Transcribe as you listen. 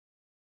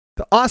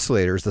The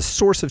oscillator is the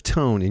source of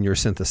tone in your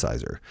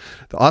synthesizer.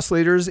 The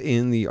oscillators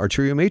in the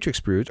Arturias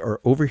MatrixBrute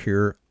are over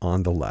here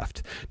on the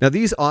left. Now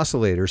these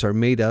oscillators are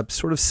made up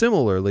sort of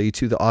similarly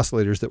to the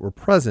oscillators that were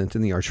present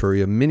in the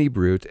Arturias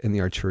MiniBrute and the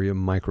Arturias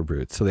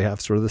MicroBrute. So they have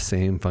sort of the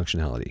same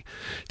functionality.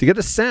 To get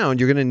a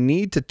sound, you're going to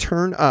need to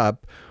turn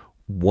up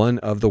one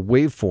of the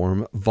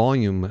waveform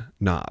volume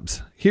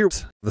knobs.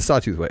 Here's the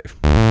sawtooth wave.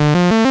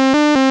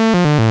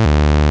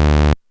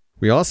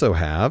 We also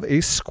have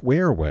a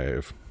square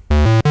wave.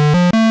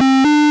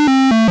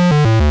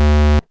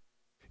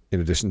 In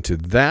addition to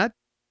that,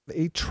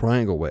 a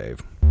triangle wave.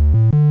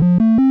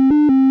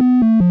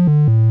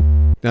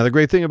 Now, the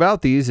great thing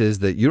about these is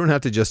that you don't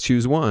have to just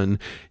choose one.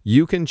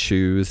 You can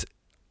choose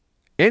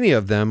any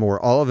of them or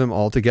all of them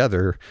all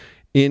together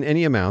in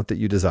any amount that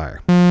you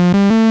desire.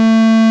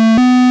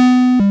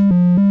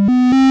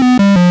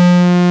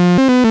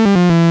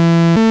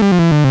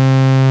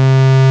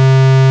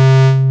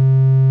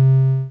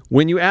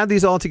 When you add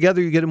these all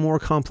together, you get a more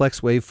complex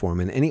waveform,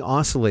 and any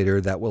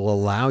oscillator that will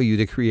allow you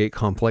to create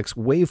complex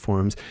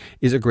waveforms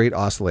is a great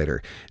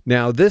oscillator.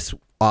 Now, this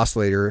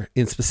oscillator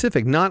in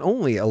specific not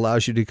only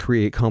allows you to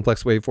create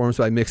complex waveforms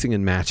by mixing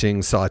and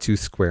matching sawtooth,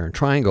 square, and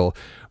triangle,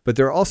 but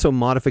there are also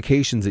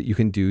modifications that you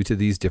can do to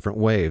these different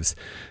waves.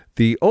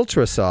 The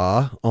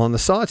Ultrasaw on the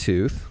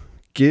sawtooth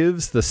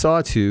gives the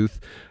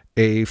sawtooth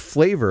a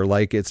flavor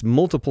like it's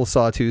multiple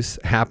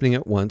sawtooths happening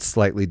at once,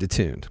 slightly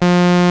detuned.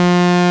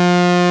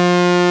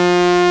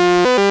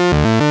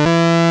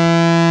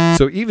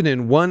 So even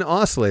in one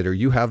oscillator,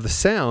 you have the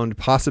sound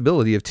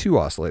possibility of two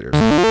oscillators.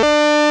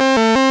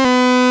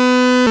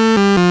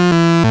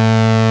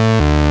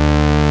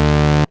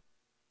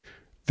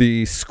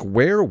 The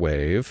square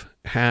wave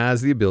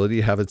has the ability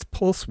to have its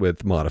pulse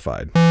width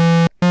modified.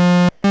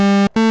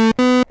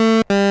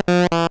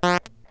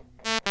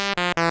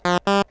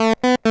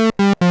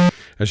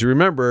 As you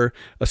remember,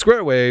 a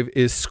square wave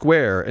is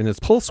square, and its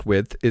pulse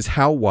width is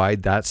how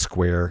wide that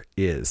square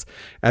is.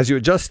 As you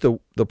adjust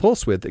the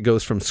pulse width, it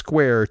goes from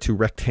square to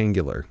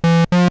rectangular,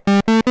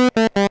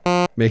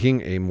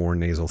 making a more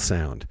nasal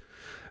sound.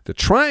 The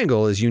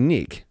triangle is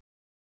unique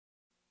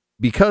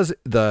because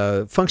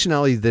the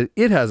functionality that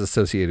it has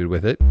associated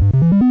with it,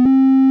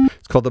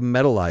 it's called the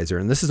metalizer,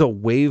 and this is a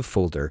wave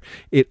folder.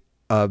 It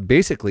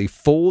basically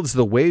folds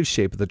the wave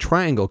shape of the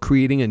triangle,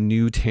 creating a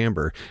new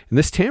timbre. And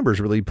this timbre is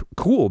really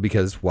cool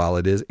because while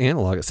it is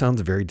analog, it sounds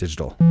very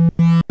digital.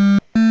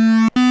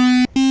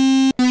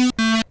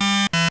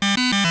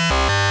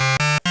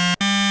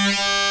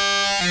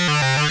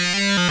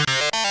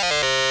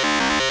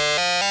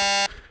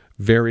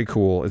 Very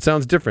cool. It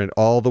sounds different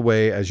all the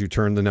way as you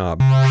turn the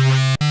knob.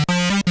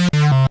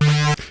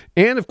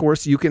 And of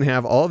course, you can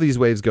have all these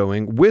waves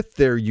going with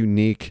their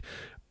unique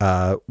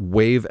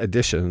wave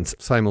additions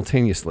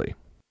simultaneously.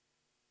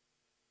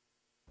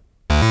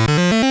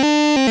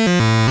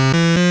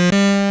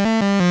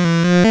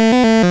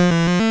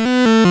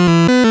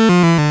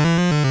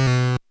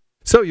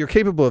 So you're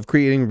capable of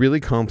creating really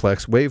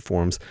complex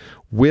waveforms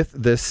with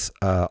this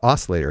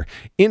oscillator.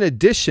 In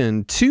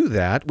addition to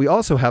that, we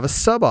also have a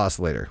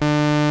sub-oscillator.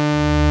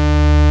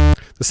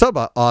 The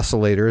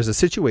sub-oscillator is a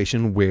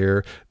situation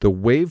where the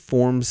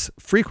waveform's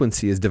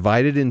frequency is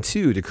divided in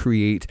two to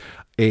create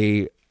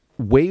a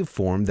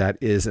waveform that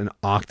is an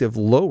octave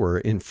lower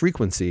in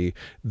frequency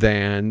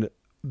than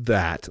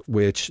that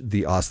which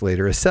the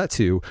oscillator is set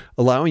to,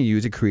 allowing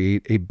you to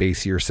create a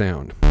bassier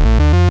sound.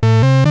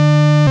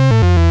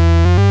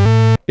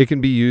 It can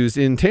be used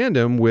in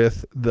tandem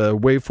with the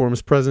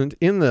waveforms present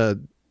in the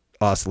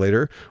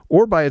oscillator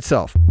or by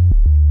itself.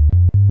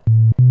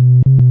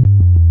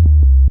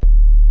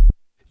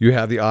 You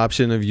have the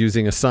option of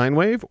using a sine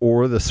wave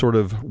or the sort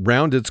of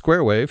rounded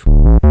square wave,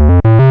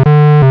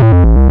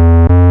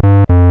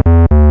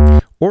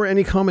 or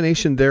any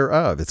combination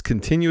thereof. It's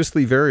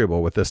continuously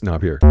variable with this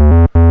knob here.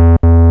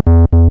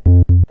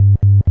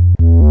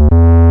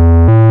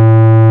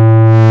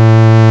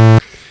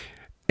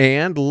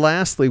 And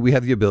lastly, we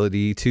have the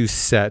ability to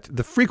set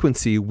the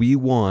frequency we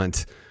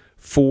want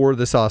for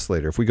this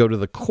oscillator. If we go to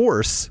the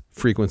coarse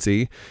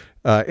frequency,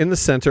 in the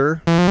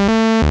center,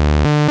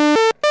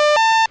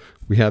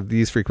 we have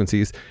these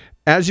frequencies.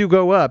 As you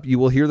go up, you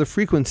will hear the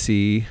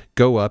frequency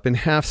go up in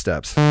half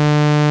steps.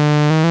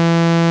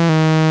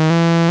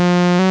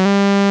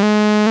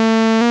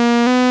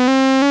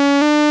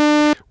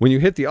 When you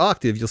hit the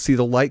octave, you'll see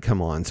the light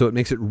come on. So it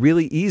makes it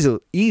really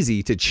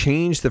easy to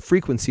change the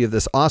frequency of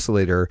this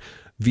oscillator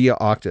via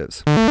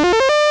octaves.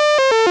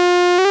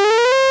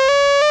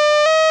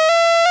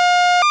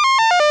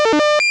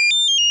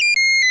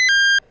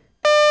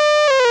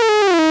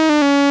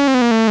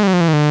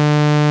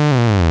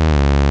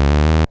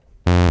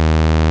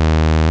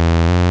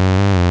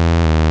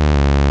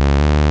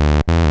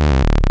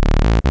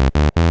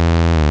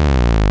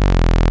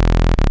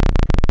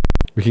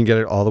 We can get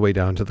it all the way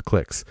down to the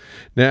clicks.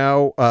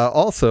 Now,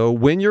 also,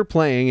 when you're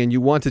playing and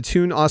you want to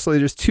tune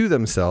oscillators to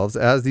themselves,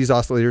 as these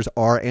oscillators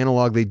are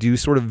analog, they do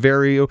sort of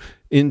vary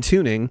in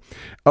tuning,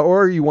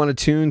 or you want to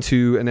tune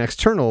to an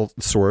external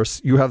source,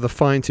 you have the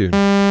fine tune.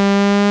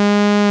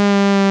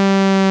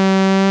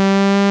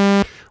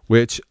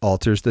 which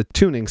alters the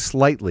tuning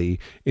slightly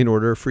in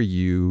order for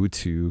you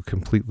to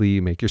completely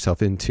make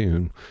yourself in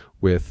tune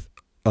with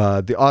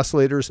the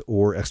oscillators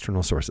or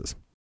external sources.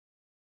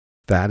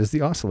 That is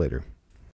the oscillator.